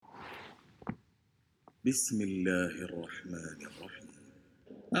بسم الله الرحمن الرحيم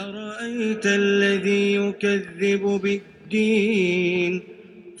أرأيت الذي يكذب بالدين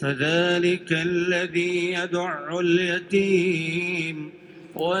فذلك الذي يدع اليتيم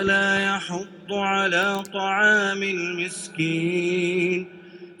ولا يحض على طعام المسكين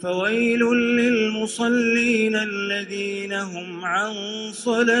فويل للمصلين الذين هم عن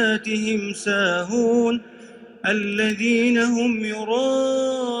صلاتهم ساهون الذين هم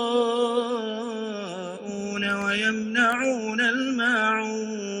يراءون ويمنعون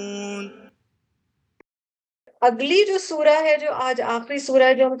الماعون. اگلی جو سورہ ہے، جو آج آخری سورہ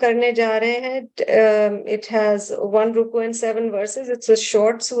ہے جو ہم کرنے جا رہے ہیں، it has 1 رکو and 7 verses. It's a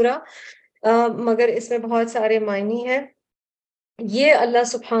short سورہ، مگر اس میں بہت سارے معنی ہیں. یہ اللہ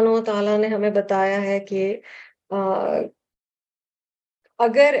سبحانہ و تعالیٰ نے ہمیں بتایا ہے کہ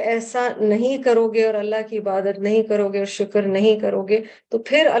اگر ایسا نہیں کرو گے اور اللہ کی عبادت نہیں کرو گے اور شکر نہیں کرو گے تو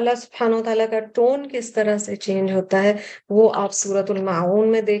پھر اللہ سبحانہ و تعالیٰ کا ٹون کس طرح سے چینج ہوتا ہے وہ آپ سورۃ الماعون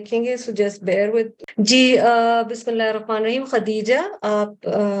میں دیکھیں گے. So just bear with. جی بسم اللہ الرحمن الرحیم. خدیجہ آپ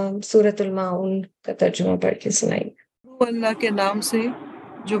سورۃ الماعون کا ترجمہ پڑھ کے سنائیے. وہ اللہ کے نام سے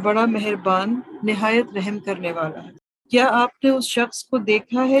جو بڑا مہربان نہایت رحم کرنے والا ہے. کیا آپ نے اس شخص کو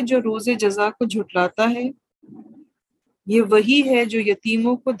دیکھا ہے جو روز جزا کو جھٹلاتا ہے؟ یہ وہی ہے جو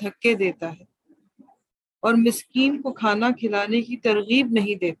یتیموں کو دھکے دیتا ہے اور مسکین کو کھانا کھلانے کی ترغیب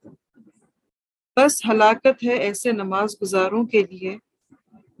نہیں دیتا. بس ہلاکت ہے ایسے نماز گزاروں کے لیے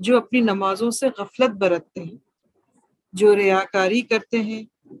جو اپنی نمازوں سے غفلت برتتے ہیں، جو ریاکاری کرتے ہیں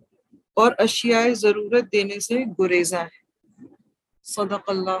اور اشیاء ضرورت دینے سے گریزاں ہیں. صدق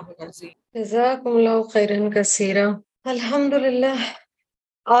اللہ العظیم. جزاکم اللہ خیرا کثیرا. الحمدللہ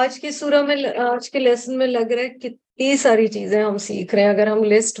آج کی سورہ میں، آج کے لیسن میں لگ رہا ہے کتنی ساری چیزیں ہم سیکھ رہے ہیں. اگر ہم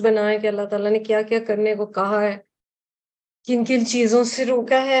لسٹ بنائیں کہ اللہ تعالیٰ نے کیا کیا کرنے کو کہا ہے، کن کن چیزوں سے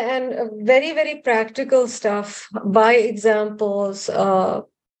روکا ہے، and very very practical stuff by examples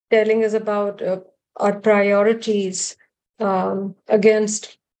telling is about our priorities against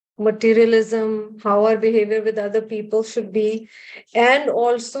materialism, how our behavior with other people should be, and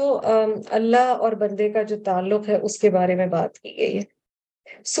also اللہ اور بندے کا جو تعلق ہے اس کے بارے میں بات کی گئی ہے.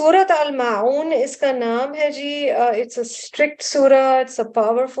 سورۃ الماعون اس کا نام ہے جی. اٹس اے اسٹرکٹ سورہ، اٹس اے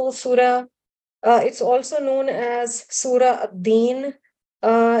پاورفل سورہ. It's also known as سورہ الدین.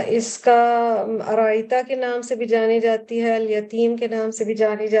 اس کا ارائیتا کے نام سے بھی جانی جاتی ہے، الیتیم کے نام سے بھی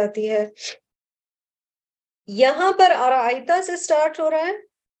جانی جاتی ہے. یہاں پر ارائیتا سے سٹارٹ ہو رہا ہے.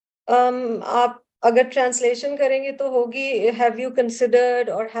 آپ اگر ٹرانسلیشن کریں گے تو ہوگی ہیو یو کنسیڈرڈ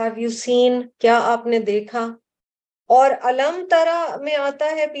اور ہیو یو سین، کیا آپ نے دیکھا. اور علم ترا میں آتا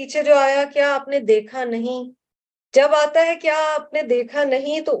ہے پیچھے جو آیا کیا آپ نے دیکھا نہیں. جب آتا ہے کیا آپ نے دیکھا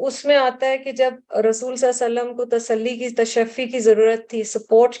نہیں تو اس میں آتا ہے کہ جب رسول صلی اللہ علیہ وسلم کو تسلی کی، تشفی کی ضرورت تھی،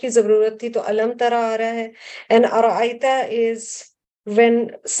 سپورٹ کی ضرورت تھی، تو علم ترا آ رہا ہے. And ارائیتا is when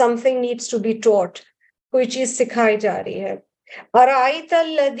something needs to be taught، کوئی چیز سکھائی جا رہی ہے. ارائیتا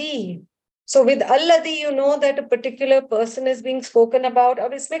الذی، so with الذی you know that a particular person is being spoken about.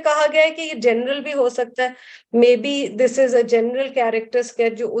 اب اس میں کہا گیا ہے کہ یہ جنرل بھی ہو سکتا ہے. May be this is a general character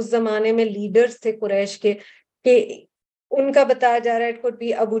sketch جو اس زمانے میں لیڈرز تھے قریش کے، کہ ان کا بتایا جا رہا ہے. It could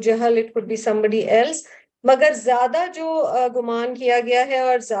be above Jahl, it could be somebody else. مگر زیادہ جو گمان کیا گیا ہے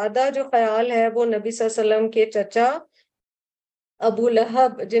اور زیادہ جو خیال ہے وہ نبی صلی اللہ علیہ وسلم کے چچا ابو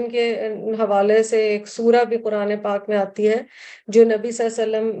لہب، جن کے حوالے سے ایک سورہ بھی قرآن پاک میں آتی ہے، جو نبی صلی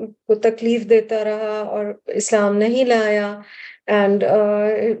اللہ علیہ وسلم کو تکلیف دیتا رہا اور اسلام نہیں لایا، and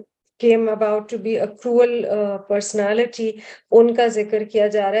came about to be a cruel personality. ان کا ذکر کیا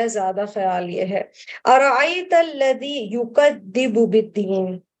جا رہا ہے. زیادہ خیال یہ ہے ارائیت الذی یکذب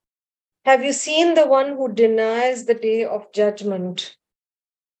بالدین، have you seen the one who denies the day of judgment.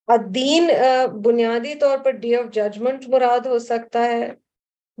 الدین بنیادی طور پر ڈے آف ججمنٹ مراد ہو سکتا ہے،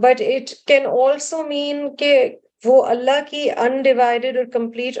 بٹ اٹ کین آلسو مین کہ وہ اللہ کی انڈیوائڈیڈ اور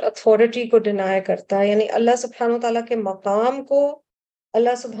کمپلیٹ اتھارٹی کو ڈینائی کرتا ہے، یعنی اللہ سبحانہ تعالیٰ کے مقام کو،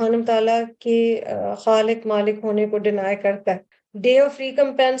 اللہ سبحانہ تعالیٰ کے خالق مالک ہونے کو ڈینائی کرتا ہے. ڈے آف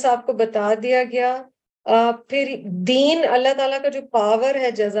ریکمپینس آپ کو بتا دیا گیا. پھر دین، اللہ تعالیٰ کا جو پاور ہے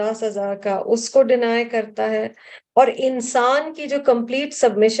جزا سزا کا، اس کو ڈینائی کرتا ہے. اور انسان کی جو کمپلیٹ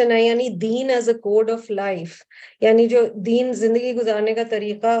سبمیشن ہے، یعنی دین as a code of life, یعنی جو دین زندگی گزارنے کا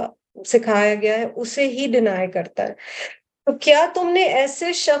طریقہ سکھایا گیا ہے اسے ہی ڈینائی کرتا ہے. تو کیا تم نے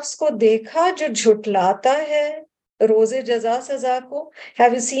ایسے شخص کو دیکھا جو جھٹلاتا ہے روز جزا سزا کو.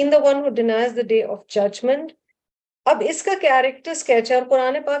 Have you seen the one who denies the day of judgment. اب اس کا کیریکٹر اسکیچ ہے، اور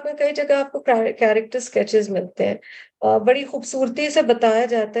قرآن پاک میں کئی جگہ آپ کو کیریکٹر اسکیچز ملتے ہیں. بڑی خوبصورتی سے بتایا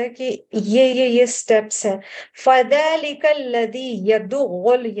جاتا ہے کہ یہ سٹیپس ہیں. فَذَلِكَ الَّذِي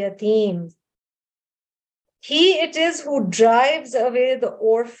يَدُعُّ الْيَتِيمَ، He it is who drives away the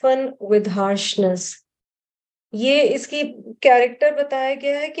orphan with harshness. یہ اس کی کیریکٹر بتایا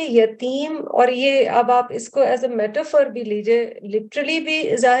گیا ہے کہ یتیم، اور یہ اب آپ اس کو ایز اے میٹافر بھی لیجئے، لٹرلی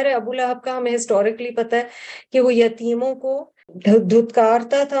بھی ظاہر ہے ابو لہب کا ہمیں ہسٹوریکلی پتہ ہے کہ وہ یتیموں کو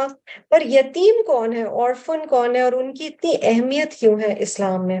دھتکارتا تھا، پر یتیم کون ہے، orphan کون ہے، اور ان کی اتنی اہمیت کیوں ہے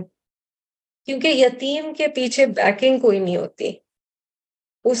اسلام میں؟ کیونکہ یتیم کے پیچھے بیکنگ کوئی نہیں ہوتی،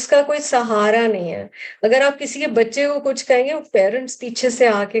 اس کا کوئی سہارا نہیں ہے. اگر آپ کسی کے بچے کو کچھ کہیں گے، وہ پیرنٹس پیچھے سے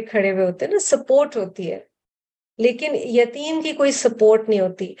آ کے کھڑے ہوئے ہوتے ہیں نا، سپورٹ ہوتی ہے، لیکن یتیم کی کوئی سپورٹ نہیں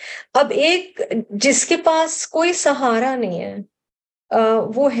ہوتی. اب ایک جس کے پاس کوئی سہارا نہیں ہے،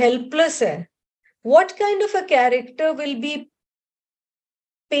 وہ ہیلپ لیس ہے، what kind of a character will be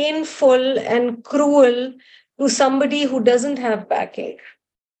painful and cruel to somebody who doesn't have backing؟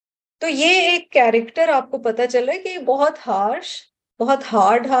 تو یہ ایک کیریکٹر آپ کو پتہ چل رہا ہے کہ یہ بہت ہارش، بہت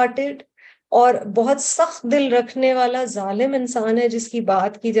ہارڈ ہارٹیڈ اور بہت سخت دل رکھنے والا ظالم انسان ہے جس کی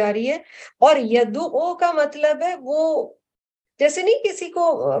بات کی جا رہی ہے. اور یدعو کا مطلب ہے وہ جیسے نہیں کسی کو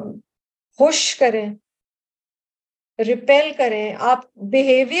خوش کریں، ریپیل کریں، آپ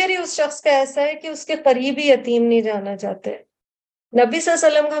بیہیویئر ہی اس شخص کا ایسا ہے کہ اس کے قریب ہی یتیم نہیں جانا چاہتے. نبی صلی اللہ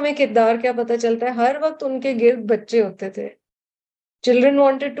علیہ وسلم کا ہمیں کردار کیا پتہ چلتا ہے؟ ہر وقت ان کے گرد بچے ہوتے تھے. Children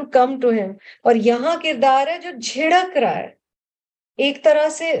wanted to come to ہم. اور یہاں کردار ہے جو جھڑک رہا ہے، ایک طرح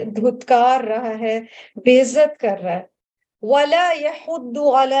سے دھتکار رہا ہے، بے عزت کر رہا ہے. وَلَا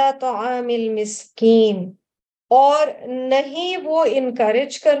يَحُضُّ عَلَىٰ طَعَامِ الْمِسْكِينِ، اور نہیں وہ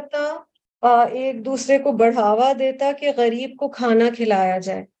انکریج کرتا، ایک دوسرے کو بڑھاوا دیتا کہ غریب کو کھانا کھلایا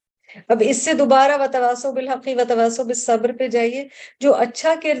جائے. اب اس سے دوبارہ وتواصوا بالحق وتواصوا بالصبر پہ جائیے. جو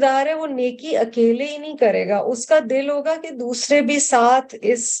اچھا کردار ہے وہ نیکی اکیلے ہی نہیں کرے گا، اس کا دل ہوگا کہ دوسرے بھی ساتھ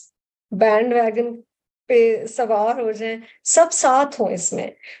اس بینڈ ویگن پہ سوار ہو جائیں، سب ساتھ ہوں اس میں.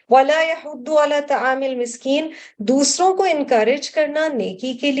 وَلَا يَحُضُّ عَلَىٰ طَعَامِ الْمِسْكِينِ، دوسروں کو انکریج کرنا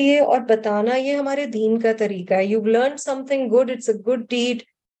نیکی کے لیے اور بتانا یہ ہمارے دین کا طریقہ ہے. You've learned something good, it's a good deed,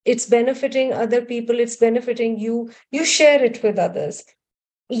 it's benefiting other people, it's benefiting you, you share it with others.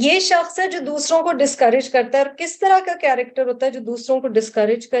 یہ شخص ہے جو دوسروں کو ڈسکریج کرتا ہے. اور کس طرح کا کیریکٹر ہوتا ہے جو دوسروں کو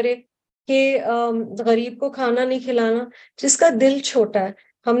ڈسکریج کرے کہ غریب کو کھانا نہیں کھلانا؟ جس کا دل چھوٹا ہے.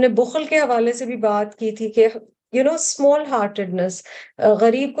 ہم نے بخل کے حوالے سے بھی بات کی تھی کہ اسمال ہارٹیڈنس،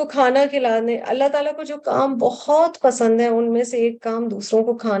 غریب کو کھانا کھلانے. اللہ تعالیٰ کو جو کام بہت پسند ہے ان میں سے ایک کام دوسروں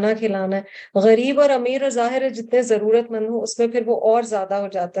کو کھانا کھلانا ہے. غریب اور امیر ظاہر ہے جتنے ضرورت مند ہوں اس میں پھر وہ اور زیادہ ہو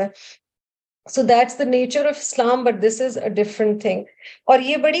جاتا ہے. So that's the nature of Islam, but this is a different thing. اور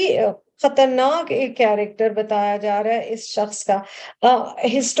یہ بڑی خطرناک ایک کیریکٹر بتایا جا رہا ہے اس شخص کا.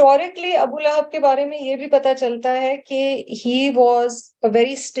 ہسٹوریکلی ابو لہب کے بارے میں یہ بھی پتہ چلتا ہے کہ he was a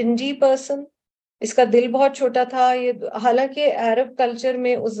very stingy person. اس کا دل بہت چھوٹا تھا. یہ حالانکہ عرب کلچر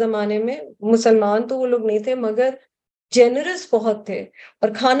میں اس زمانے میں مسلمان تو وہ لوگ نہیں تھے مگر جنرس بہت تھے اور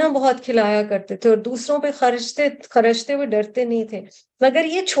کھانا بہت کھلایا کرتے تھے اور دوسروں پہ خرچتے ہوئے ڈرتے نہیں تھے. مگر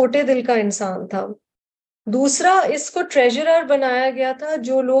یہ چھوٹے دل کا انسان تھا. دوسرا، اس کو ٹریجرر بنایا گیا تھا.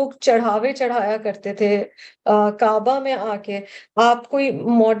 جو لوگ چڑھاوے چڑھایا کرتے تھے کعبہ میں آ کے، آپ کوئی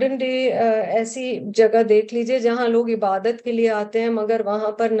ماڈرن ڈے ایسی جگہ دیکھ لیجئے جہاں لوگ عبادت کے لیے آتے ہیں مگر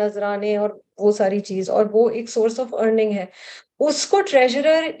وہاں پر نذرانے اور وہ ساری چیز، اور وہ ایک سورس آف ارننگ ہے. اس کو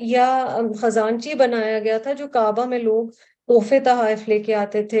ٹریجرر یا خزانچی بنایا گیا تھا جو کعبہ میں لوگ تحفے تحائف لے کے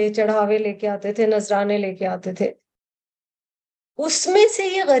آتے تھے، چڑھاوے لے کے آتے تھے، نذرانے لے کے آتے تھے. اس میں سے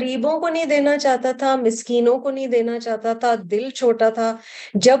یہ غریبوں کو نہیں دینا چاہتا تھا، مسکینوں کو نہیں دینا چاہتا تھا، دل چھوٹا تھا.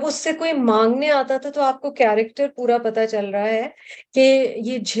 جب اس سے کوئی مانگنے آتا تھا تو آپ کو کیریکٹر پورا پتا چل رہا ہے کہ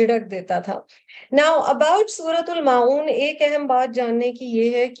یہ جھڑک دیتا تھا. Now about سورۃ الماعون، ایک اہم بات جاننے کی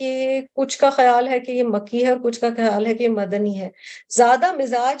یہ ہے کہ کچھ کا خیال ہے کہ یہ مکی ہے اور کچھ کا خیال ہے کہ یہ مدنی ہے. زیادہ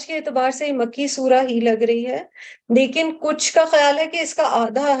مزاج کے اعتبار سے یہ مکی سورہ ہی لگ رہی ہے، لیکن کچھ کا خیال ہے کہ اس کا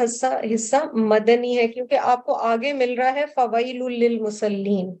آدھا حصہ مدنی ہے کیونکہ آپ کو آگے مل رہا ہے فویل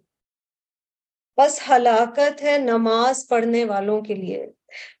للمصلین، بس ہلاکت ہے نماز پڑھنے والوں کے لیے.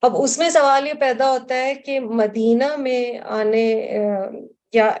 اب اس میں سوال یہ پیدا ہوتا ہے کہ مدینہ میں آنے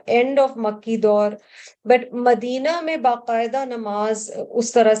یا اینڈ آف مکی دور، بٹ مدینہ میں باقاعدہ نماز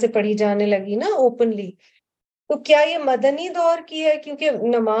اس طرح سے پڑھی جانے لگی نا اوپنلی، تو کیا یہ مدنی دور کی ہے؟ کیونکہ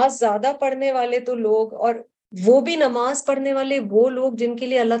نماز زیادہ پڑھنے والے تو لوگ، اور وہ بھی نماز پڑھنے والے وہ لوگ جن کے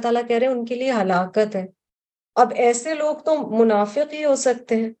لیے اللہ تعالیٰ کہہ رہے ہیں ان کے لیے ہلاکت ہے. اب ایسے لوگ تو منافق ہی ہو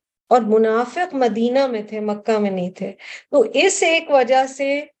سکتے ہیں، اور منافق مدینہ میں تھے، مکہ میں نہیں تھے. تو اس ایک وجہ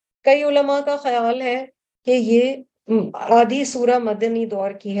سے کئی علماء کا خیال ہے کہ یہ آدھی سورہ مدنی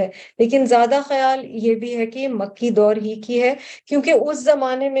دور کی ہے، لیکن زیادہ خیال یہ بھی ہے کہ یہ مکی دور ہی کی ہے کیونکہ اس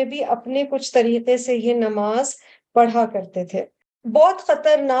زمانے میں بھی اپنے کچھ طریقے سے یہ نماز پڑھا کرتے تھے. بہت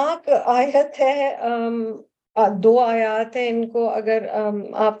خطرناک آیت ہے. دو آیات ہیں، ان کو اگر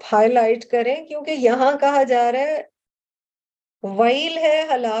آپ ہائی لائٹ کریں، کیونکہ یہاں کہا جا رہا ہے ویل ہے،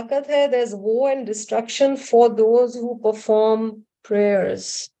 ہلاکت ہے، there's woe and destruction for those who perform prayers.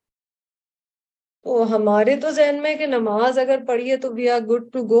 تو ہمارے تو ذہن میں کہ نماز اگر پڑھیے تو we are good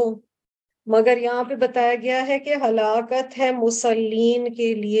to go، مگر یہاں پہ بتایا گیا ہے کہ ہلاکت ہے مصلین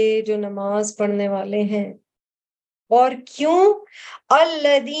کے لیے جو نماز پڑھنے والے ہیں. اور کیوں؟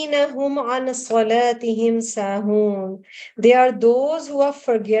 الذین هم عن صلاتهم ساہون، they are those who are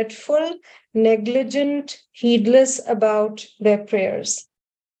forgetful, negligent, heedless about their prayers.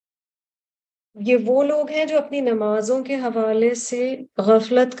 یہ وہ لوگ ہیں جو اپنی نمازوں کے حوالے سے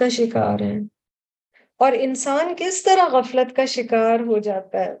غفلت کا شکار ہیں. اور انسان کس طرح غفلت کا شکار ہو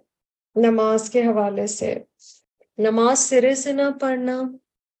جاتا ہے نماز کے حوالے سے؟ نماز سرے سے نہ پڑھنا.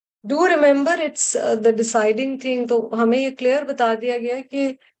 Do remember it's the deciding thing. تو ہمیں یہ کلیئر بتا دیا گیا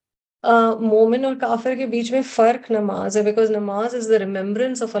کہ مومن اور کافر کے بیچ میں فرق نماز ہے، بیکاز نماز از دا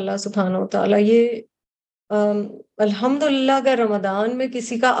ریمبرنس آف اللہ سبحانہ و تعالیٰ. یہ الحمدللہ اگر رمضان میں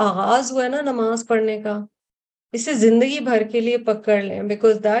کسی کا آغاز ہوا ہے نا نماز پڑھنے کا، اسے زندگی بھر کے لیے پکڑ لیں،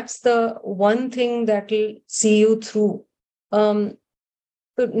 because that's the one thing that will see you through.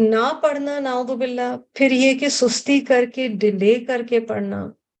 تو نہ پڑھنا نعوذ باللہ، پھر یہ کہ سستی کر کے ڈیلے کر کے پڑھنا،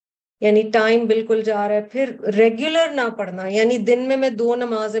 یعنی ٹائم بالکل جا رہا ہے. پھر ریگولر نہ پڑھنا، یعنی دن میں 2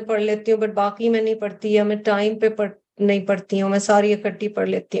 نمازیں پڑھ لیتی ہوں بٹ باقی میں نہیں پڑھتی، یا میں ٹائم پہ نہیں پڑھتی ہوں، میں ساری اکٹھی پڑھ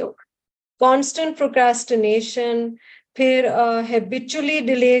لیتی ہوں. کانسٹنٹ پروکراسٹینیشن، پھر ہیبیچولی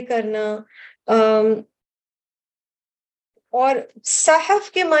ڈیلے کرنا. اور صحف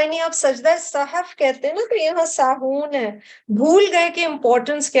کے معنی آپ سجدہ صحف کہتے ہیں نا، تو یہاں ساہون ہے، بھول گئے کہ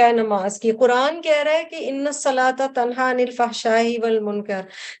امپورٹنس کیا ہے نماز کی. قرآن کہہ رہا ہے کہ ان الصلاۃ تنہی عن الفحشاء والمنکر،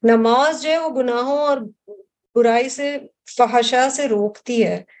 نماز جو ہے وہ گناہوں اور برائی سے، فحشاء سے روکتی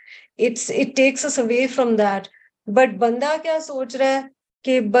ہے. it takes us away from that. But بندہ کیا سوچ رہا ہے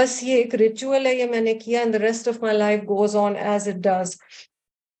کہ بس یہ ایک ریچول ہے، یہ میں نے کیا and the rest of my life goes on as it does.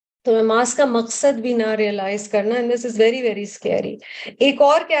 تو نماز کا مقصد بھی نہ ریئلائز کرنا، and this is very very scary. ایک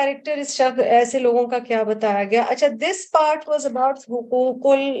اور کیریکٹر اس شخص ایسے لوگوں کا کیا بتایا گیا؟ اچھا، this part was about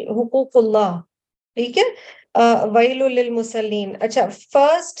حقوق اللہ، ٹھیک ہے، ویل للمصلین. اچھا،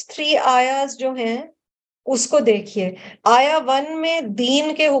 فرسٹ 3 آیاز جو ہیں اس کو دیکھیے. آیا 1 میں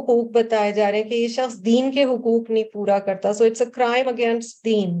دین کے حقوق بتائے جا رہے ہیں کہ یہ شخص دین کے حقوق نہیں پورا کرتا، so it's a crime against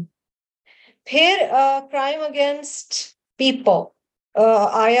دین. پھر کرائم اگینسٹ پیپل،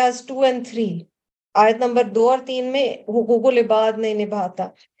 آیاز 2 and 3، آیت نمبر 2 اور 3 میں حقوق العباد نہیں نبھاتا.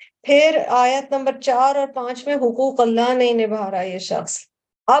 پھر آیت نمبر 4 اور 5 میں حقوق اللہ نہیں نبھا رہا یہ شخص.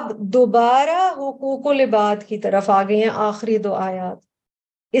 اب دوبارہ حقوق العباد کی طرف آ گئے ہیں آخری 2 آیات.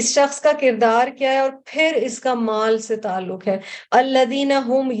 اس شخص کا کردار کیا ہے اور پھر اس کا مال سے تعلق ہے. الذین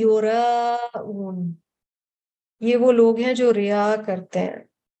هم یراؤون، یہ وہ لوگ ہیں جو ریا کرتے ہیں.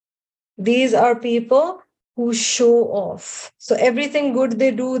 These are people who show off. So everything good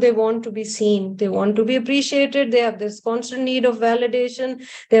they do, they want to be seen. They want to be appreciated. They have this constant need of validation.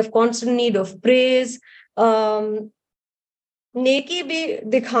 They have constant need of praise. نیکی بھی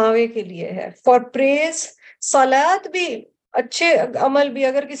دکھاوے کے لیے ہے، for praise. صلات بھی، اچھے عمل بھی،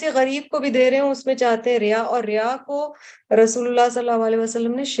 اگر کسی غریب کو بھی دے رہے ہوں اس میں چاہتے ہیں ریا. اور ریا کو رسول اللہ صلی اللہ علیہ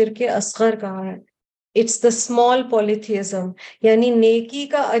وسلم نے شرک اصغر کہا ہے. اٹس دا اسمال پولیتھیزم، یعنی نیکی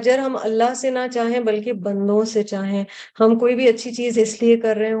کا اجر ہم اللہ سے نہ چاہیں بلکہ بندوں سے چاہیں. ہم کوئی بھی اچھی چیز اس لیے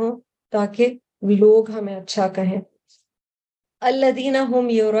کر رہے ہوں تاکہ لوگ ہمیں اچھا کہیں. الذین هم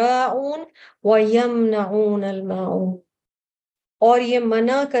یراؤون ویمنعون الماعون، اور یہ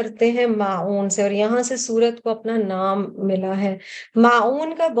منع کرتے ہیں معون سے. اور یہاں سے سورت کو اپنا نام ملا ہے.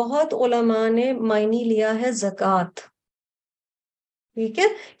 معون کا بہت علماء نے معنی لیا ہے زکوٰۃ، ٹھیک ہے،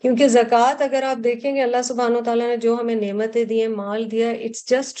 کیونکہ زکوٰۃ اگر آپ دیکھیں گے اللہ سبحانہ و تعالیٰ نے جو ہمیں نعمتیں دی ہیں، مال دیا ہے، it's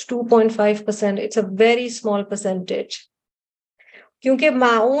just 2.5%، it's a very small percentage. کیونکہ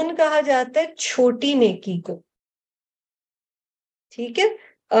معون کہا جاتا ہے چھوٹی نیکی کو، ٹھیک ہے.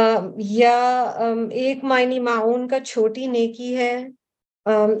 یا ایک معنی معون کا چھوٹی نیکی ہے،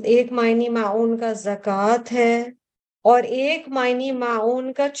 ایک معنی معون کا زکوٰۃ ہے، اور ایک معنی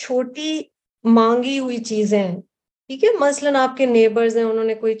معون کا چھوٹی مانگی ہوئی چیزیں. ٹھیک ہے، مثلاً آپ کے نیبرز ہیں، انہوں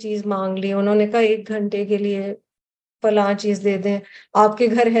نے کوئی چیز مانگ لی، انہوں نے کہا 1 گھنٹے کے لیے فلاں چیز دے دیں. آپ کے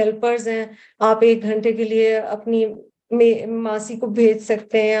گھر ہیلپرز ہیں، آپ 1 گھنٹے کے لیے اپنی ماسی کو بھیج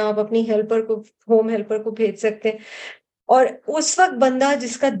سکتے ہیں، آپ اپنی ہیلپر کو، ہوم ہیلپر کو بھیج سکتے ہیں. اور اس وقت بندہ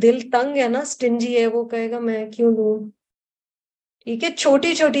جس کا دل تنگ ہے نا، سٹنجی ہے، وہ کہے گا میں کیوں دوں. ٹھیک ہے،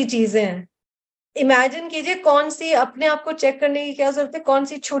 چھوٹی چھوٹی چیزیں ہیں. امیجن کیجئے کون سی، اپنے آپ کو چیک کرنے کی کیا ضرورت ہے، کون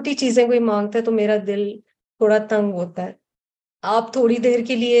سی چھوٹی چیزیں کوئی مانگتا ہے تو میرا دل تھوڑا تنگ ہوتا ہے. آپ تھوڑی دیر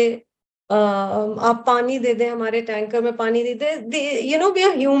کے لیے آپ پانی دے دیں، ہمارے ٹینکر میں پانی دے دیں. You know we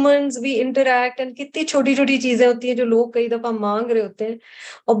are humans, we interact, and کتنی چھوٹی چھوٹی چیزیں ہوتی ہیں جو لوگ کئی دفعہ مانگ رہے ہوتے ہیں،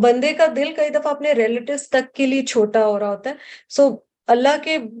 اور بندے کا دل کئی دفعہ اپنے ریلیٹیوز تک کے لیے چھوٹا ہو رہا ہوتا ہے. سو اللہ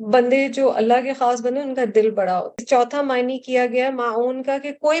کے بندے جو اللہ کے خاص بندے، ان کا دل بڑا ہوتا ہے. چوتھا معنی کیا گیا ہے معاون کا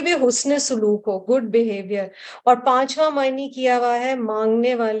کہ کوئی بھی حسن سلوک ہو، گڈ بیہیویئر. اور پانچواں معنی کیا ہوا ہے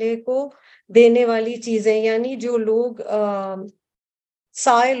مانگنے والے کو دینے والی چیزیں، یعنی جو لوگ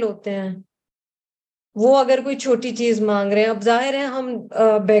سائل ہوتے ہیں، وہ اگر کوئی چھوٹی چیز مانگ رہے ہیں، اب ظاہر ہے ہم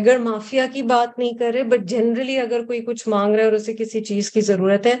بیگر مافیا کی بات نہیں کر رہے، بٹ جنرلی اگر کوئی کچھ مانگ رہا ہے اور اسے کسی چیز کی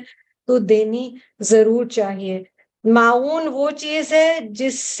ضرورت ہے تو دینی ضرور چاہیے. معاون وہ چیز ہے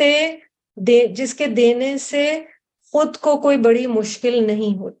جس کے دینے سے خود کو کوئی بڑی مشکل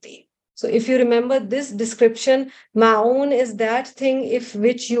نہیں ہوتی. So if you remember this description, معاون is that thing if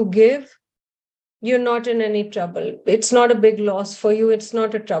which you give, you're not in any trouble. It's not a big loss for you. It's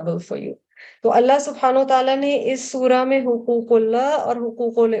not a trouble for you. تو اللہ سبحانہ و تعالیٰ نے اس سورہ میں حقوق اللہ اور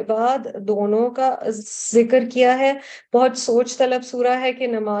حقوق العباد دونوں کا ذکر کیا ہے. بہت سوچ طلب سورہ ہے کہ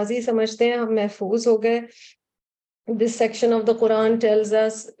نمازی سمجھتے ہیں ہم محفوظ ہو گئے. This section of the Quran tells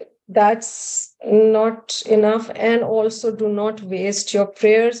us that's not enough, and also do not waste your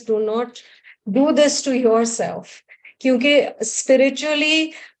prayers. Do not do this to yourself. کیونکہ اسپرچولی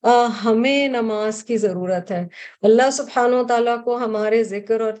ہمیں نماز کی ضرورت ہے. اللہ سبحانہ و تعالیٰ کو ہمارے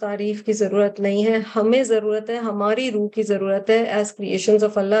ذکر اور تعریف کی ضرورت نہیں ہے، ہمیں ضرورت ہے، ہماری روح کی ضرورت ہے. ایز کریشنز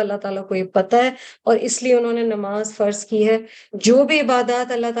آف اللہ، اللہ تعالیٰ کو یہ پتہ ہے، اور اس لیے انہوں نے نماز فرض کی ہے. جو بھی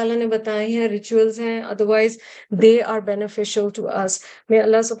عبادات اللہ تعالیٰ نے بتائی ہیں، ریچولز ہیں، otherwise they are beneficial to us. May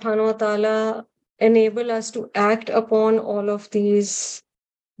Allah subhanahu wa ta'ala enable us to act upon all of these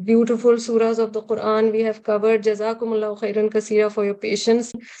beautiful surahs of the Quran we have covered. Jazakumullahu khairan kaseera for your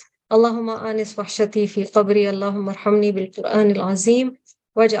patience. Allahumma anis wahshati fi qabri. Allahumma arhamni bil Quran al azim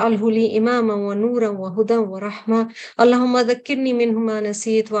واجعله لي إماما ونورا وهدى ورحمة. اللهم ذكرني منه ما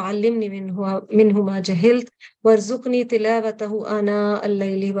نسيت وعلمني منه ما جهلت وارزقني تلاوته آناء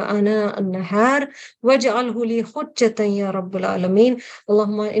الليل وآناء النهار واجعله لي حجة يا رب العالمين.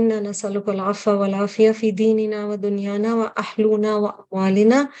 اللهم إنا نسألك العفو والعافية في ديننا ودنيانا وأهلنا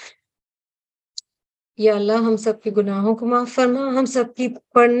وأموالنا. یا اللہ ہم سب کے گناہوں کو معاف فرما، ہم سب کی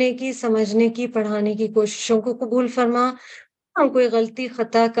پڑھنے کی، سمجھنے کی، پڑھانے کی کوششوں کو قبول فرما. ہم کوئی غلطی،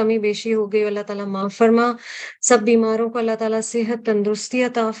 خطا، کمی بیشی ہو گئی، اللہ تعالیٰ معاف فرما. سب بیماروں کو اللہ تعالیٰ صحت، تندرستی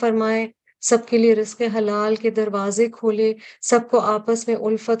عطا فرمائے. سب کے لیے رزق حلال کے دروازے کھولے. سب کو آپس میں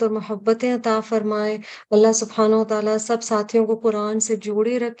الفت اور محبتیں عطا فرمائے. اللہ سبحانہ و تعالیٰ سب ساتھیوں کو قرآن سے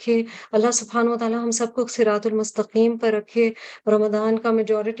جوڑے رکھے. اللہ سبحانہ و تعالیٰ ہم سب کو صراط المستقیم پر رکھے. رمضان کا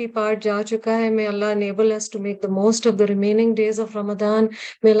میجورٹی پارٹ جا چکا ہے. May Allah enable us to make the most of the remaining days of Ramadan.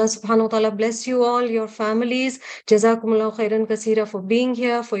 May Allah subhanahu wa ta'ala bless you all, your families. Jazakumullahu khairan kaseera for being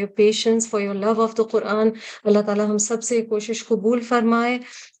here, for your patience, for your love of the Quran. اللہ تعالیٰ ہم سب سے کوشش قبول فرمائے.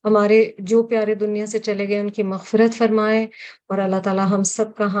 ہمارے جو پیارے دنیا سے چلے گئے ان کی مغفرت فرمائے، اور اللہ تعالیٰ ہم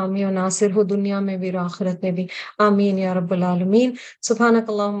سب کا حامی و ناصر ہو، دنیا میں بھی اور آخرت میں بھی. آمین یا رب العالمین. سبحانک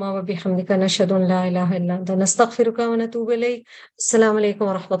اللہم و بحمدک، نشہد ان لا الہ الا انت، نستغفرک و نتوب الیک. السلام علیکم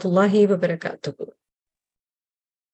و رحمۃ اللہ وبرکاتہ.